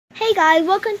Hey guys,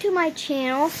 welcome to my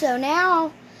channel. So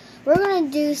now we're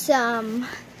gonna do some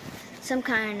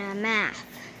kind of math.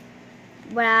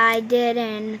 What I did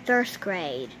in first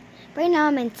grade. Right now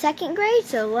I'm in second grade,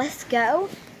 so let's go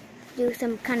do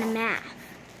some kind of math.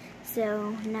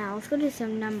 So now let's go do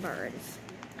some numbers.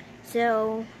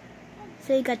 So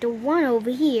you got the 1 over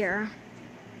here.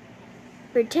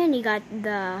 Pretend you got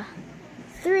the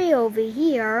 3 over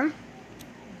here.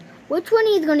 Which one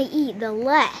is gonna eat the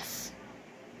less?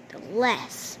 The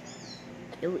less.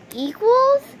 Do it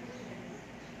equals?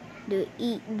 Do it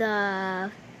eat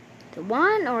the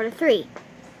 1 or the 3?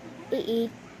 It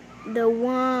eat the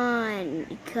 1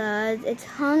 because it's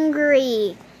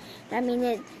hungry. That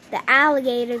means the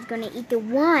alligator is gonna eat the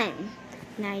 1.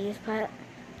 Now you just put.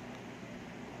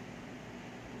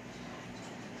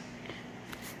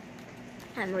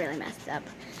 I'm really messed up.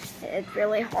 It's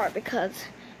really hard because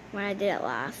when I did it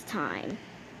last time.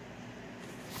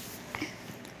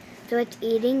 So it's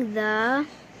eating the,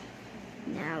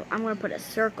 now I'm going to put a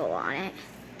circle on it,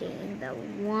 eating the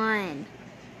 1.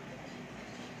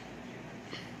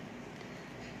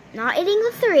 Not eating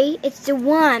the 3, it's the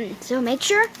 1. So make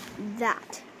sure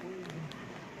that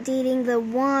it's eating the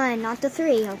 1, not the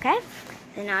 3, okay?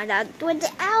 So now that's what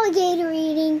the alligator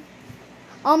eating.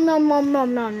 Nom nom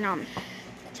nom nom nom.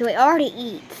 So it already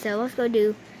eats. So let's go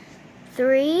do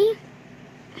 3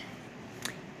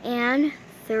 and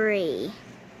 3.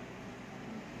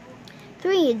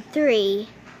 3 and 3.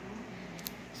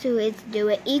 So do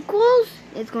it equals?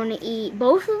 It's going to eat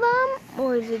both of them,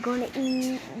 or is it going to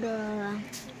eat the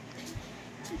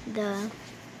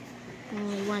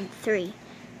only 1, 3?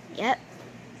 Yep,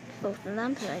 both of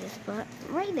them. So I just put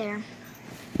right there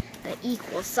the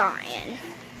equal sign.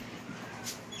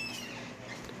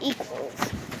 Equals.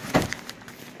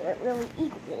 It really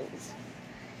equals.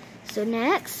 So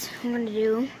next, I'm going to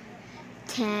do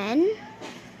 10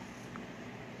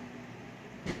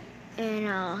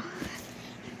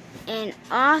 and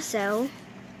also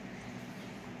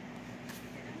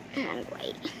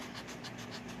wait.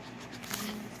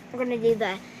 We're going to do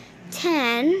the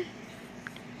 10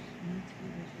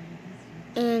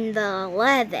 and the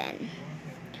 11.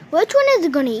 Which one is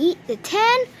it going to eat? The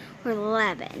 10 or the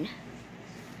 11?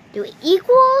 Do it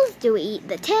equals? Do we eat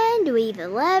the 10? Do we eat the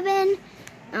 11?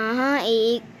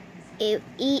 Eat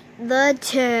the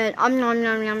 10. Nom nom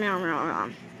nom nom nom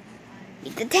nom.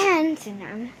 Eat the 10. So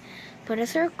now put a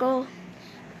circle.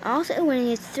 Also, when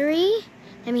it's 3,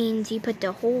 that means you put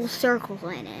the whole circle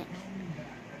in it.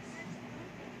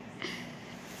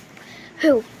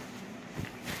 Who?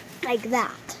 Like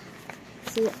that.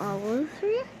 See all of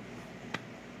 3?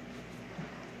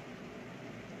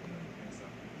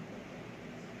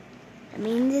 That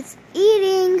means it's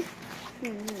eating.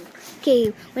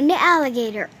 Okay, when the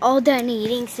alligator all done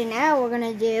eating, so now we're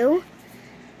gonna do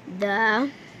the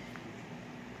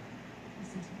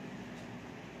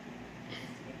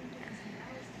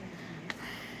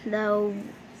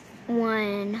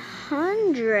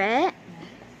 100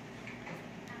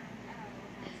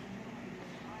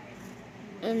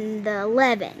 and the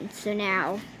 11. So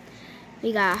now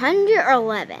we got 100 or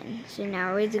 11. So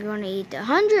now we're either gonna eat the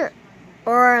 100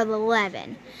 or the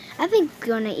 11. I think it's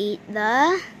gonna eat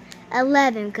the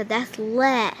 11 because that's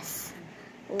less.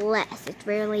 Less. It's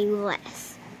really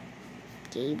less.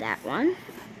 Okay, that one.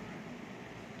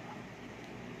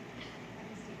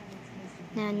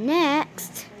 Now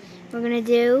next, we're gonna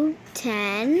do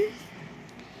 10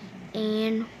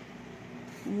 and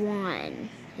 1.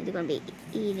 Is it gonna be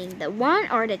eating the 1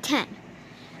 or the 10?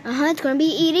 It's gonna be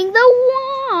eating the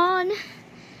 1. So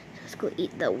let's go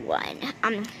eat the 1.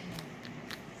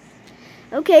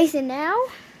 Okay, so now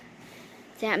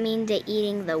that means they're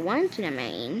eating the 1. So that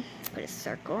means put a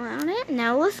circle on it.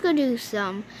 Now let's go do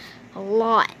a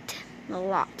lot.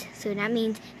 So that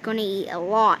means it's gonna eat a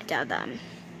lot of them.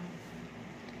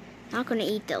 Not gonna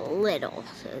eat the little.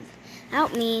 So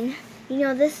that mean, you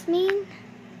know this mean?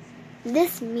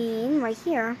 This mean right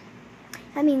here.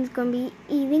 That means it's gonna be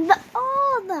eating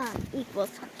all of them. Equal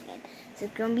sign. So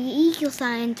it's gonna be equal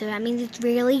sign. So that means it's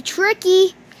really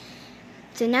tricky.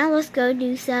 So now let's go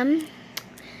do some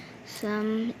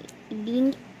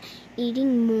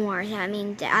eating more. That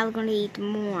means I'm gonna eat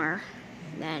more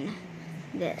than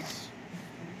this.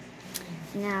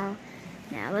 Now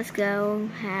let's go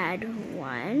add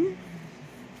 1,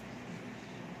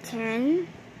 10.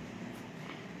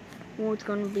 Well, it's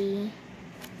gonna be.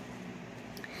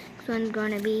 This one's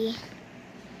gonna be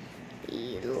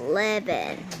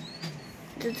 11.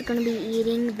 So it's gonna be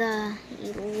eating the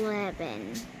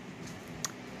 11.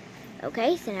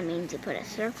 Okay, so that means you put a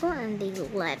circle and the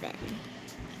 11.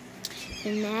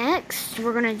 And next,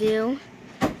 we're gonna do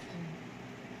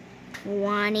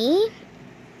 20.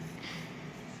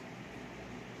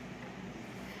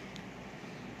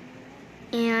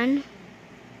 And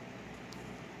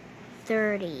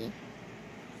 30.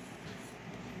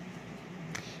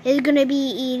 Is it going to be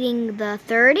eating the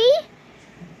 30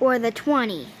 or the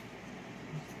 20?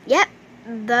 Yep,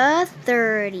 the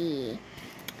 30.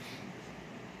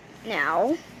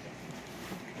 Now,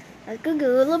 let's go do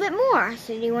a little bit more.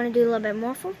 So do you want to do a little bit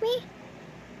more for me?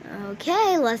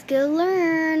 Okay, let's go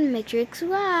learn. Make sure you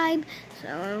subscribe.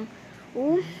 So,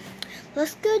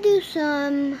 let's go do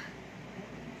some.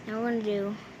 Now we're going to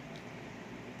do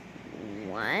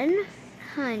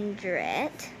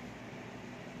 100.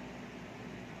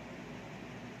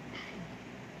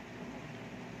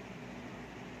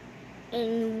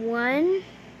 And 1,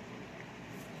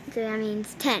 so that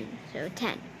means 10, so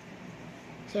 10.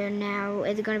 So now,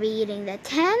 is it going to be eating the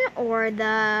 10 or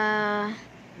the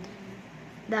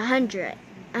 100?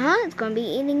 It's going to be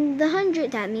eating the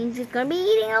 100. That means it's going to be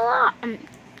eating a lot.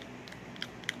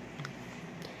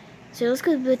 So let's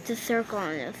go put the circle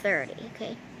on the 30,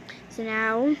 okay? So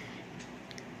now,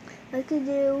 let's go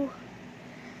do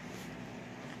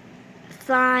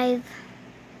 5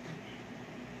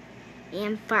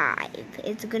 and 5.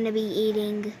 It's going to be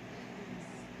eating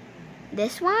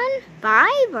this one,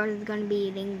 5, or is it going to be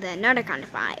eating the another kind of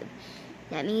 5?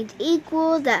 That means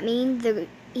equal. That means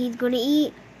he's going to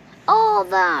eat all of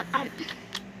them.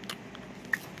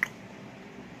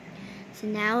 So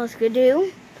now let's go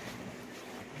do.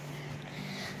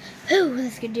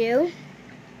 Let's go do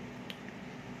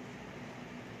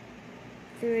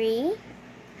 3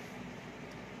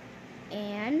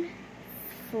 and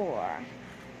 4.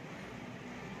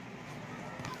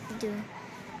 Do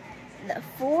the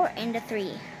 4 and the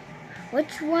 3.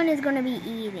 Which one is going to be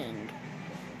eating?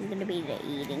 Is going to be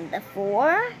eating the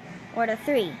 4 or the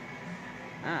 3?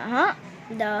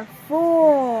 The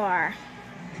 4.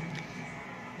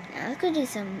 Now let's go do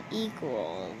some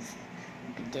equals.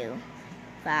 We could do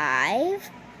 5.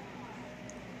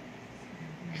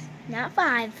 Not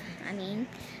 5. I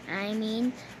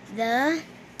mean the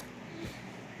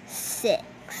 6.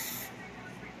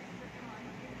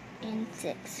 And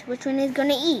 6. Which one is going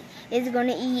to eat? Is it going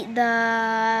to eat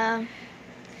the...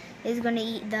 Is it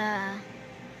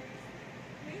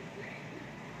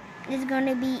going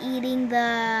to be eating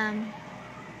the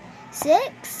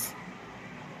 6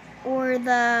 or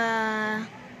the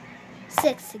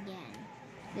 6 again?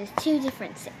 There's 2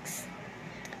 different 6,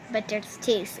 but there's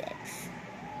 2 6.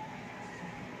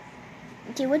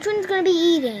 Okay, which one's going to be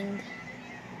eating?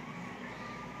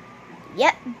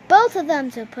 Yep, both of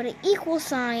them. So put an equal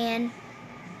sign.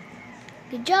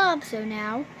 Good job. So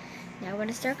now we're going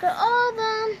to circle all of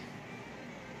them.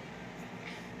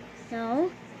 So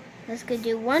let's go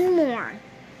do one more.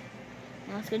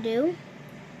 Now let's go do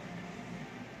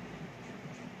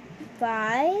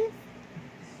 5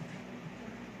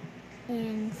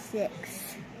 and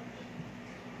 6.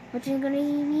 Which is going to be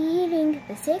eating,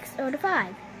 the 6 or the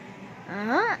 5?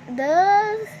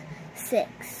 The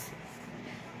 6.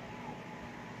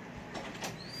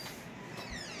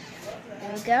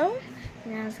 There we go.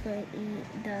 Now let's go do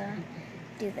the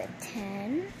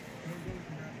 10.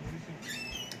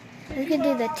 Let's go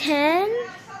do the 10.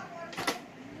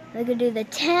 Let's go do the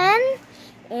 10.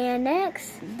 And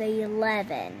next, the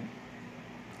 11.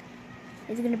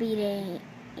 Is it going to be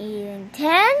eating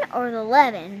 10 or the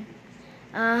 11?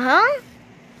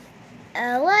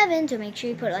 11, so make sure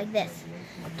you put it like this.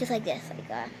 Just like this, like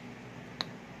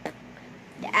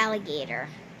the alligator.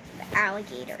 The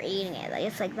alligator eating it, like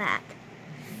it's like that.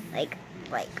 Like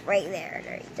right there,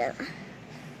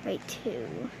 right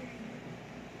 2.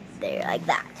 There, like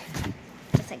that.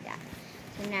 Just like that.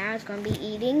 So now it's going to be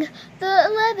eating the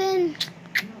 11.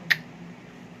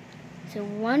 So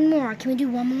one more. Can we do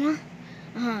one more?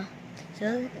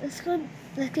 So let's go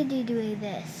do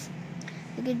this.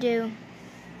 We could do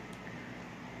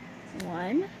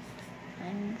 100.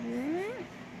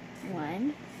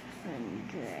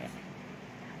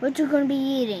 Which we're going to be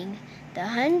eating? The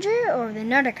 100 or the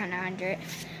another kind of 100?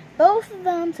 Both of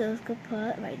them. So let's go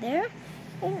put right there.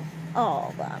 And all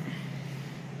of them.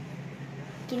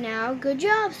 Okay, now good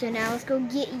job. So now let's go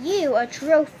get you a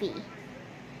trophy.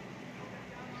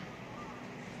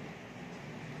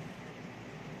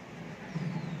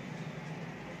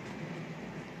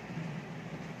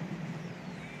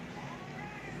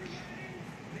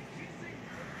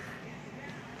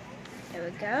 There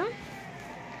we go.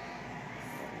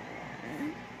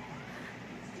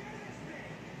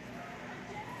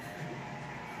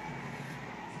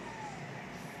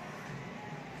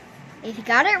 If you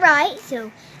got it right,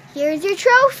 so here's your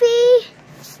trophy.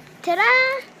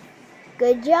 Ta-da!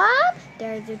 Good job.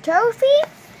 There's your trophy.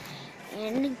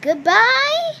 And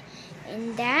goodbye.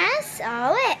 And that's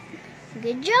all it.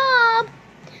 Good job.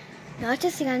 Now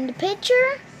just look on the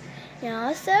picture. And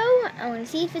also, I want to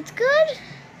see if it's good.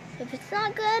 If it's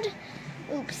not good,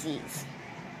 oopsies.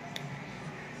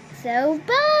 So,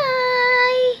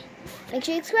 bye. Make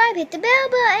sure you subscribe. Hit the bell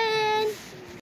button.